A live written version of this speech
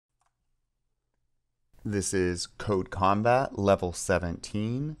This is CodeCombat level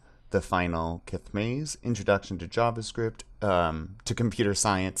 17, the final Kithmaze, Introduction to JavaScript, to computer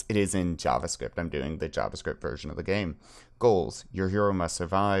science. It is in JavaScript. I'm doing the JavaScript version of the game. Goals: your hero must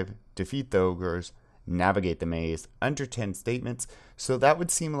survive, defeat the ogres, navigate the maze, under 10 statements. So that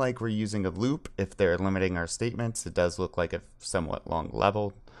would seem like we're using a loop if they're limiting our statements. It does look like a somewhat long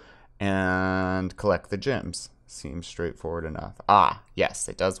level. And collect the gems. Seems straightforward enough. Ah, yes,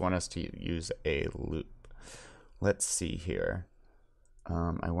 it does want us to use a loop. Let's see here.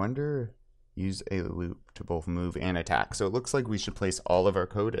 I wonder, use a loop to both move and attack. So it looks like we should place all of our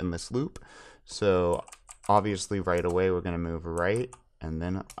code in this loop. So obviously right away we're going to move right and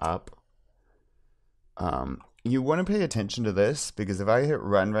then up. You want to pay attention to this because if I hit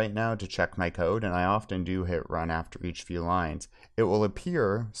run right now to check my code, and I often do hit run after each few lines, it will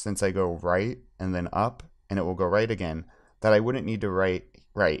appear, since I go right and then up, and it will go right again, that I wouldn't need to write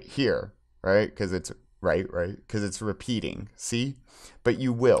right here, right? Because it's right, because it's repeating, see? But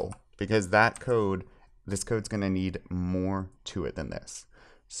you will, because that code, this code's going to need more to it than this.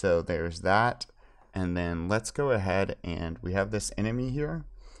 So there's that, and then let's go ahead and we have this enemy here.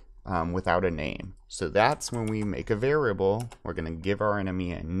 Without a name. So that's when we make a variable. We're going to give our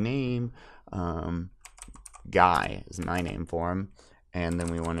enemy a name. Guy is my name for him. And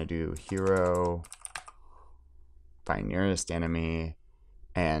then we want to do hero, find nearest enemy.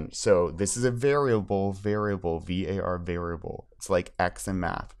 And so this is a variable, VAR variable. It's like X in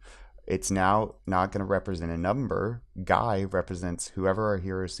math. It's now not going to represent a number. Guy represents whoever our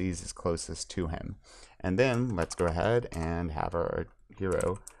hero sees is closest to him. And then let's go ahead and have our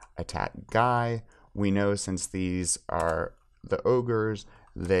hero attack guy. We know since these are the ogres,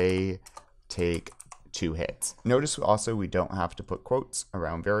 they take 2 hits. Notice also we don't have to put quotes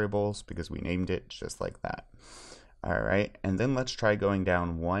around variables because we named it just like that. All right, and then let's try going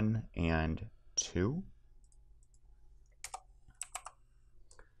down 1 and 2.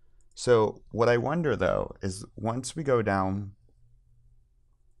 So what I wonder though is once we go down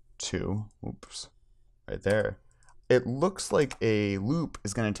 2, oops, right there, it looks like a loop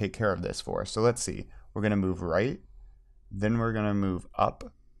is going to take care of this for us. So let's see. We're going to move right. Then we're going to move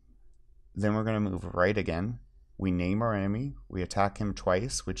up. Then we're going to move right again. We name our enemy. We attack him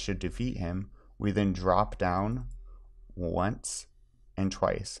twice, which should defeat him. We then drop down once and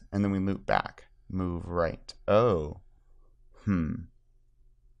twice. And then we loop back. Move right. Oh. Do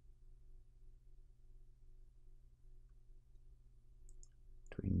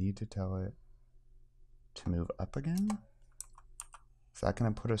we need to tell it to move up again? Is that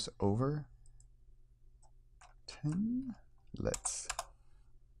going to put us over 10? Let's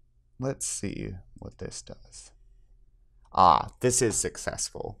see what this does. Ah, this is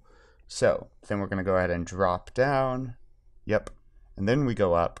successful. So then we're going to go ahead and drop down. Yep. And then we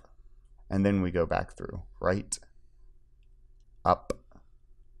go up. And then we go back through. Right. Up.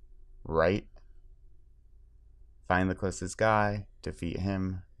 Right. Find the closest guy. Defeat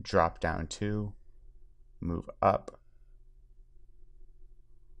him. Drop down 2. Move up,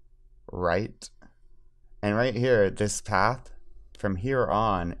 right, and right here, this path from here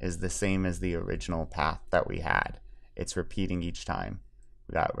on is the same as the original path that we had. It's repeating each time.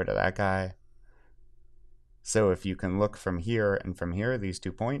 We got rid of that guy. So if you can look from here and from here, these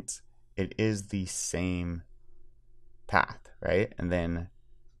 2 points, it is the same path, right? And then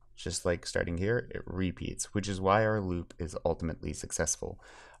just like starting here, it repeats, which is why our loop is ultimately successful.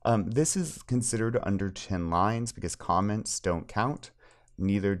 This is considered under 10 lines because comments don't count.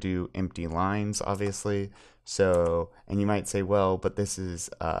 Neither do empty lines, obviously. So, and you might say, well, but this is,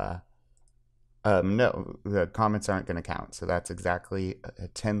 no, the comments aren't going to count. So that's exactly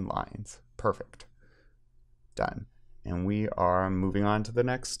 10 lines. Perfect. Done. And we are moving on to the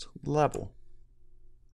next level.